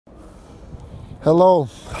Hello,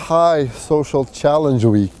 hi, Social Challenge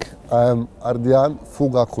Week. I'm Ardian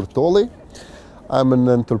Fuga Kurtoli. I'm an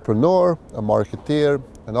entrepreneur, a marketeer,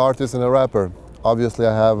 an artist, and a rapper. Obviously,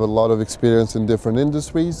 I have a lot of experience in different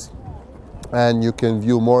industries, and you can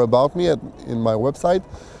view more about me in my website,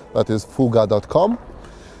 that is fuga.com.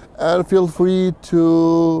 And feel free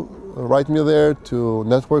to write me there, to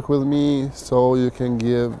network with me, so you can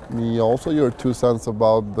give me also your 2 cents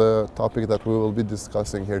about the topic that we will be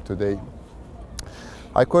discussing here today.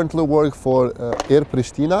 I currently work for Air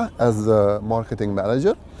Pristina as a marketing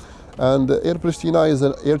manager, and Air Pristina is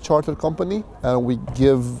an air charter company, and we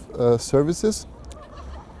give services,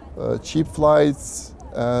 cheap flights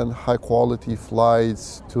and high quality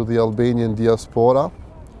flights to the Albanian diaspora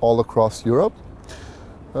all across Europe,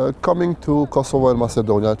 coming to Kosovo and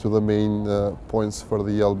Macedonia, to the main points for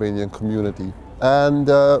the Albanian community. And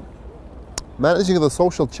managing the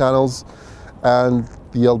social channels and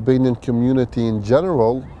the Albanian community in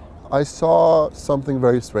general, I saw something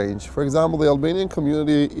very strange. For example, the Albanian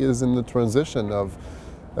community is in the transition of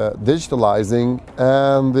digitalizing,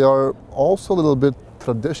 and they are also a little bit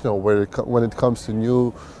traditional when it comes to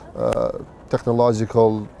new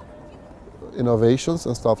technological innovations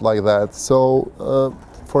and stuff like that. So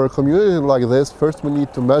for a community like this, first we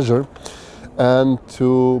need to measure and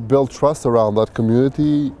to build trust around that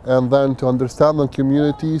community, and then to understand the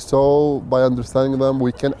community, so by understanding them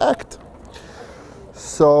we can act.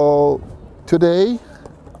 So today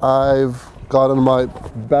I've gotten my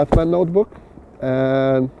Batman notebook,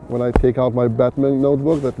 and when I take out my Batman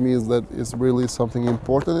notebook, that means that it's really something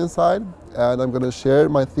important inside, and I'm going to share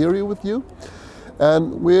my theory with you,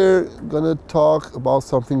 and we're going to talk about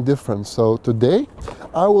something different. So today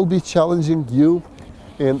I will be challenging you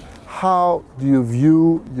in how do you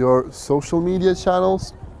view your social media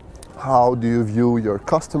channels, how do you view your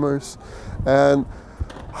customers, and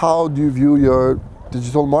how do you view your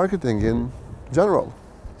digital marketing in general.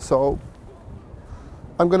 So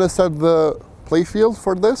I'm going to set the play field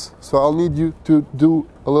for this, so I'll need you to do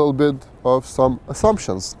a little bit of some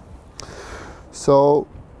assumptions. So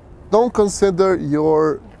don't consider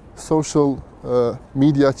your social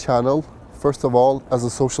media channel, first of all, as a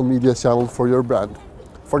social media channel for your brand.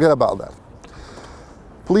 Forget about that.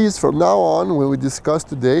 Please, from now on, when we discuss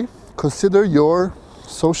today, consider your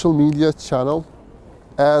social media channel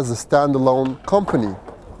as a standalone company,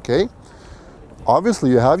 okay?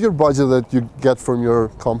 Obviously, you have your budget that you get from your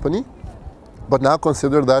company, but now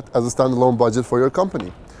consider that as a standalone budget for your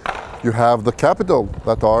company. You have the capital,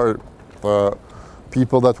 that are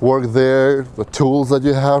people that work there, the tools that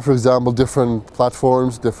you have, for example, different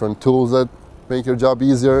platforms, different tools that make your job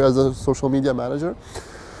easier as a social media manager.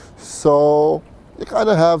 So you kind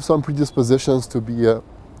of have some predispositions to be a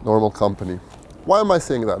normal company. Why am I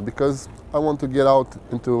saying that? Because I want to get out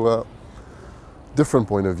into a different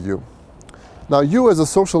point of view. Now, you as a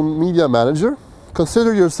social media manager,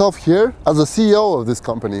 consider yourself here as a CEO of this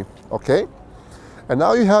company, okay? And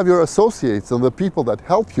now you have your associates and the people that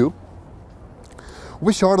help you,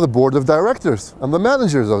 which are the board of directors and the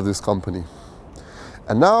managers of this company.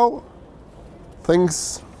 And now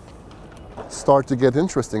things start to get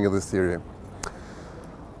interesting in this area.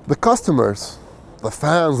 The customers, the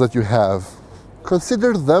fans that you have,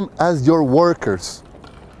 consider them as your workers,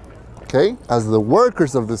 okay? As the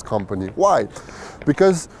workers of this company. Why?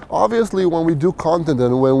 Because obviously when we do content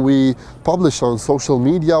and when we publish on social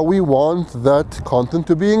media, we want that content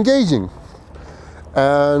to be engaging.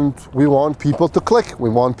 And we want people to click, we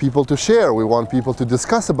want people to share, we want people to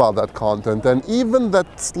discuss about that content, and even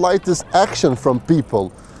that slightest action from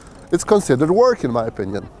people, it's considered work, in my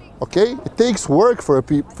opinion. Okay, it takes work for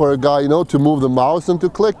a guy, you know, to move the mouse and to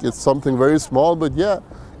click. It's something very small, but yeah,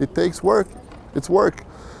 it takes work. It's work.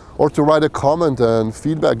 Or to write a comment and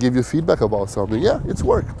feedback, give you feedback about something. Yeah, it's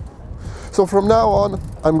work. So from now on,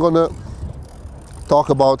 I'm gonna talk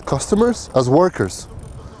about customers as workers.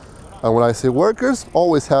 And when I say workers,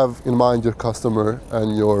 always have in mind your customer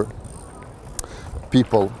and your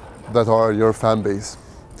people that are your fan base.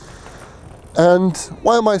 And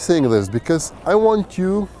why am I saying this? Because I want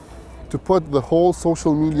you to put the whole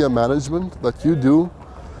social media management that you do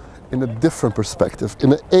in a different perspective,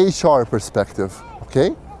 in an HR perspective,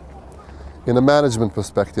 okay? In a management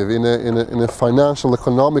perspective, in a financial,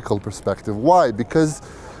 economical perspective. Why? Because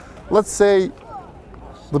let's say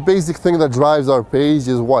the basic thing that drives our page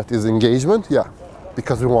is what? Is engagement? Yeah,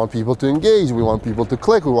 because we want people to engage, we want people to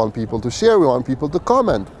click, we want people to share, we want people to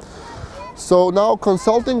comment. So now,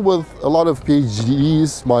 consulting with a lot of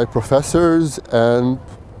PhDs, my professors, and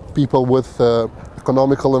people with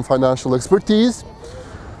economical and financial expertise,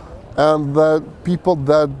 And that people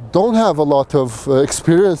that don't have a lot of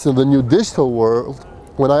experience in the new digital world,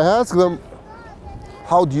 when I ask them,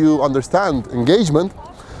 how do you understand engagement?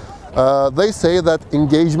 They say that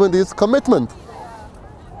engagement is commitment.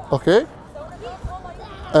 Okay?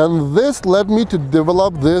 And this led me to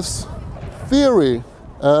develop this theory.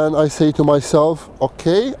 And I say to myself,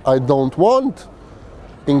 okay, I don't want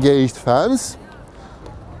engaged fans.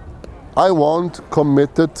 I want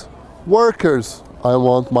committed workers. I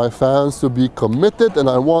want my fans to be committed, and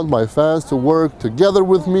I want my fans to work together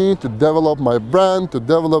with me to develop my brand, to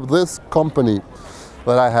develop this company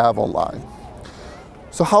that I have online.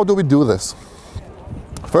 So how do we do this?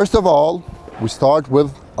 First of all, we start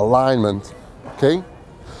with alignment, okay?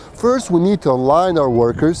 First, we need to align our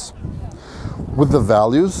workers with the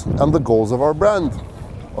values and the goals of our brand,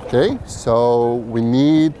 okay? So we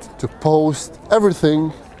need to post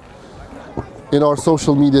everything in our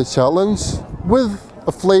social media challenge with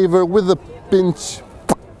a flavor, with a pinch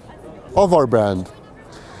of our brand.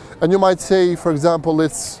 And you might say, for example,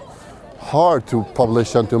 it's hard to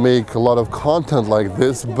publish and to make a lot of content like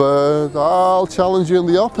this, but I'll challenge you in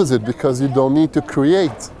the opposite, because you don't need to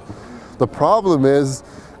create. The problem is,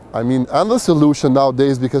 and the solution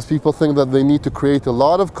nowadays, because people think that they need to create a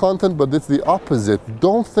lot of content, but it's the opposite.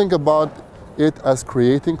 Don't think about it as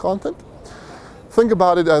creating content. Think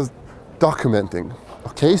about it as documenting.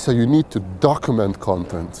 Okay, so you need to document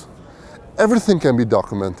content. Everything can be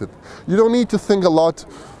documented. You don't need to think a lot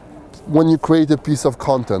when you create a piece of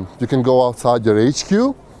content. You can go outside your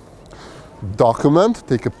HQ, document,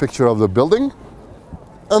 take a picture of the building,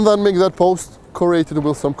 and then make that post curated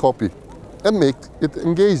with some copy and make it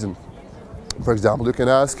engaging. For example, you can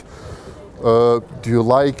ask, do you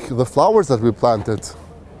like the flowers that we planted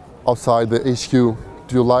outside the HQ?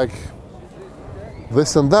 Do you like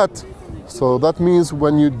this and that? So that means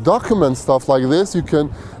when you document stuff like this, you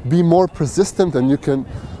can be more persistent, and you can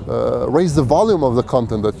raise the volume of the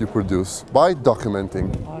content that you produce by documenting.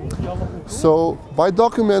 So by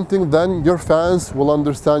documenting, then your fans will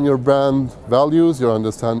understand your brand values, you'll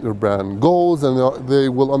understand your brand goals, and they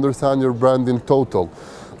will understand your brand in total.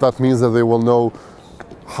 That means that they will know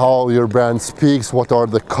how your brand speaks, what are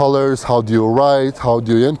the colors, how do you write, how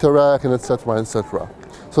do you interact, and etc., etc.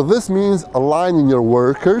 So this means aligning your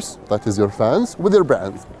workers, that is your fans, with your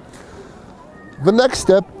brand. The next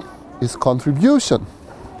step is contribution,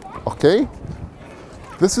 okay?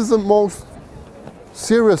 This is the most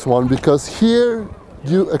serious one, because here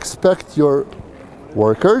you expect your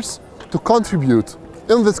workers to contribute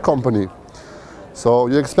in this company. So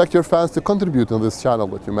you expect your fans to contribute in this channel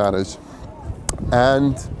that you manage.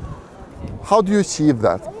 And how do you achieve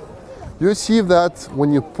that? You achieve that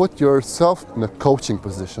when you put yourself in a coaching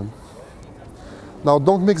position. Now,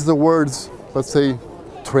 don't mix the words, let's say,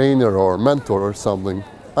 trainer or mentor or something.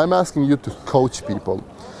 I'm asking you to coach people.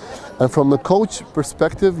 And from the coach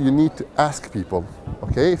perspective, you need to ask people,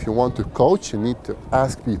 okay? If you want to coach, you need to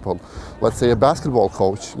ask people. Let's say a basketball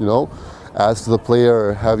coach, ask the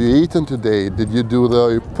player, have you eaten today? Did you do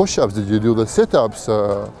the push-ups? Did you do the sit-ups?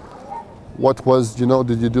 What was,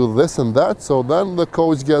 did you do this and that? So then the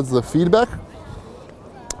coach gets the feedback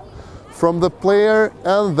from the player,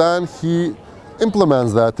 and then he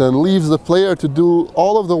implements that and leaves the player to do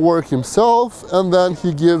all of the work himself, and then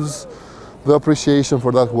he gives the appreciation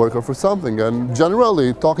for that work or for something. And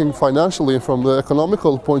generally, talking financially from the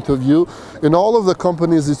economical point of view, in all of the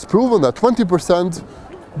companies it's proven that 20%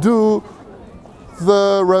 do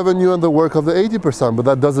the revenue and the work of the 80%, but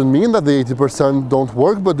that doesn't mean that the 80% don't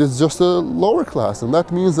work, but it's just a lower class. And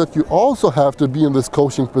that means that you also have to be in this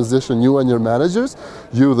coaching position, you and your managers,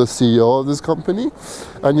 you the CEO of this company,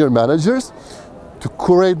 and your managers, to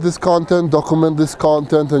curate this content, document this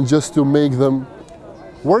content, and just to make them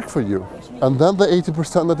work for you. And then the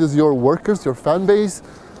 80% that is your workers, your fan base,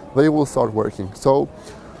 they will start working. So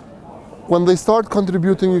when they start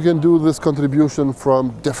contributing, you can do this contribution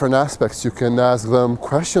from different aspects. You can ask them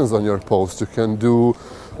questions on your post. You can do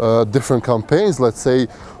different campaigns. Let's say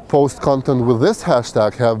post content with this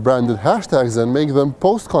hashtag, have branded hashtags, and make them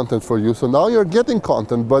post content for you. So now you're getting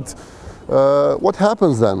content, but what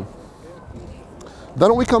happens then?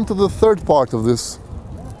 Then we come to the third part of this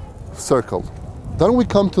circle. Then we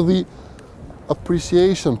come to the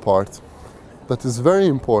appreciation part. That is very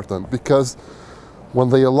important, because when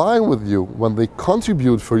they align with you, when they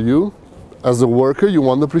contribute for you, as a worker, you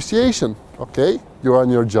want appreciation, okay? You're on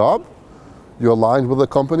your job, you align with the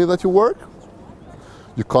company that you work,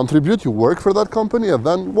 you contribute, you work for that company, and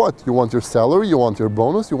then what? You want your salary, you want your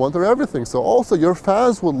bonus, you want your everything. So also your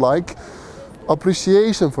fans would like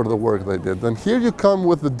appreciation for the work they did. And here you come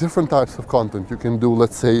with the different types of content. You can do,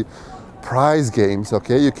 let's say, prize games,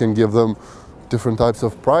 okay? You can give them different types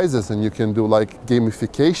of prizes, and you can do like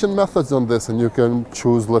gamification methods on this, and you can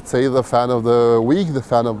choose, let's say, the fan of the week, the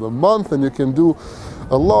fan of the month, and you can do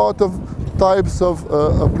a lot of types of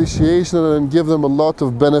appreciation and give them a lot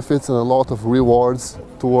of benefits and a lot of rewards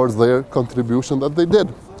towards their contribution that they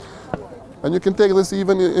did. And you can take this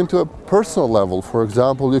even into a personal level. For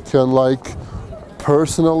example, you can like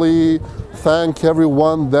personally thank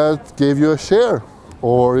everyone that gave you a share.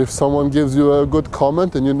 Or if someone gives you a good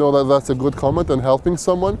comment and you know that that's a good comment and helping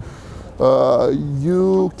someone,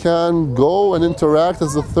 you can go and interact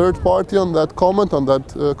as a third party on that comment, on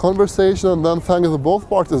that conversation, and then thank the both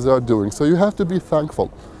parties are doing. So you have to be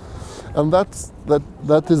thankful. And that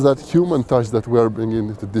is that human touch that we are bringing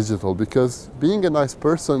into digital, because being a nice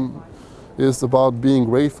person is about being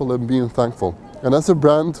grateful and being thankful. And as a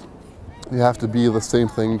brand, you have to be the same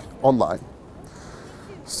thing online.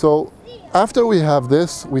 So after we have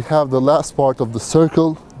this, we have the last part of the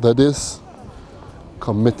circle, that is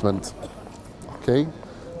commitment. Okay?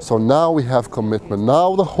 So now we have commitment.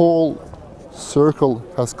 Now the whole circle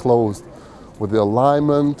has closed with the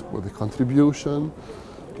alignment, with the contribution,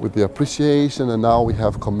 with the appreciation, and now we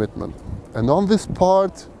have commitment. And on this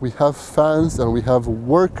part, we have fans and we have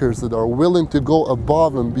workers that are willing to go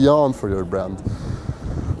above and beyond for your brand.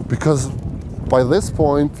 Because by this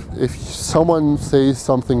point, if someone says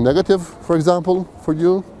something negative, for example, for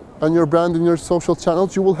you and your brand in your social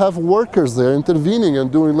channels, you will have workers there intervening and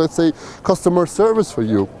doing, let's say, customer service for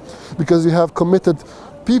you. Because you have committed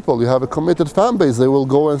people, you have a committed fan base. They will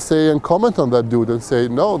go and say and comment on that dude and say,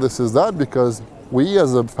 no, this is that, because we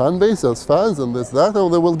as a fan base, as fans, and this, that,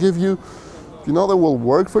 and they will give you, they will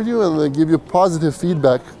work for you and they give you positive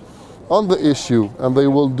feedback on the issue, and they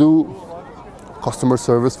will do customer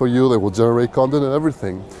service for you, they will generate content and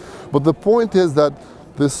everything. But the point is that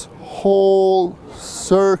this whole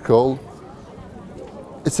circle,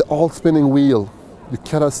 it's an all spinning wheel. You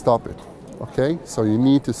cannot stop it, okay? So you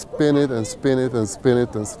need to spin it and spin it and spin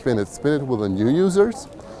it and spin it. Spin it with the new users,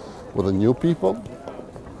 with the new people.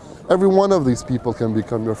 Every one of these people can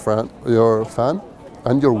become your fan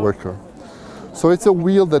and your worker. So it's a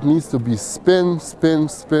wheel that needs to be spin, spin,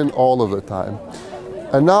 spin all of the time.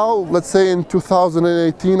 And now, let's say in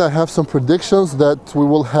 2018, I have some predictions that we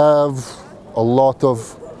will have a lot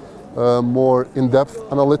of more in-depth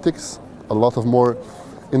analytics, a lot of more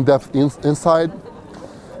in-depth insights,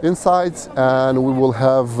 and we will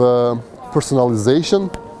have personalization,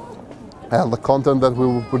 and the content that we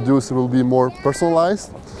will produce will be more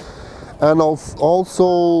personalized. And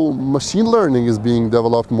also machine learning is being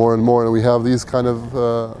developed more and more, and we have these kind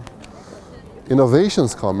of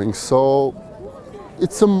innovations coming. So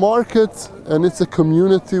it's a market and it's a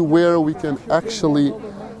community where we can actually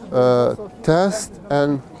test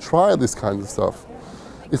and try this kind of stuff.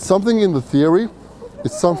 It's something in the theory,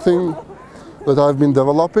 it's something that I've been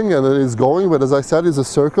developing and it is going, but as I said, it's a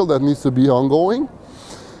circle that needs to be ongoing.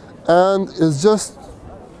 And it's just,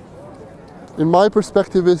 in my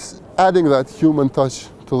perspective, is adding that human touch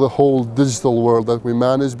to the whole digital world that we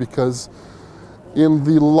manage, because in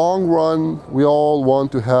the long run, we all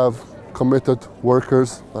want to have committed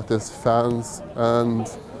workers, that is fans and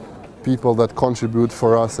people that contribute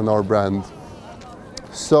for us and our brand.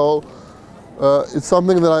 So it's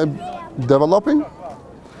something that I'm developing.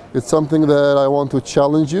 It's something that I want to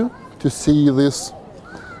challenge you to see this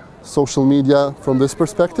social media from this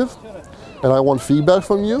perspective. And I want feedback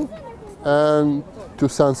from you and 2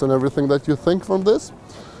 cents on everything that you think from this.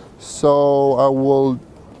 So I will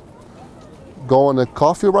go on a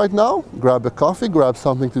coffee right now, grab a coffee, grab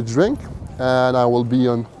something to drink, and I will be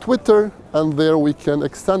on Twitter, and there we can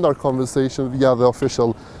extend our conversation via the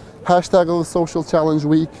official hashtag of the Social Challenge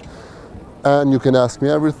Week, and you can ask me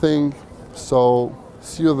everything. So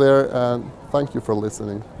see you there, and thank you for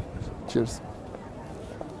listening. Cheers.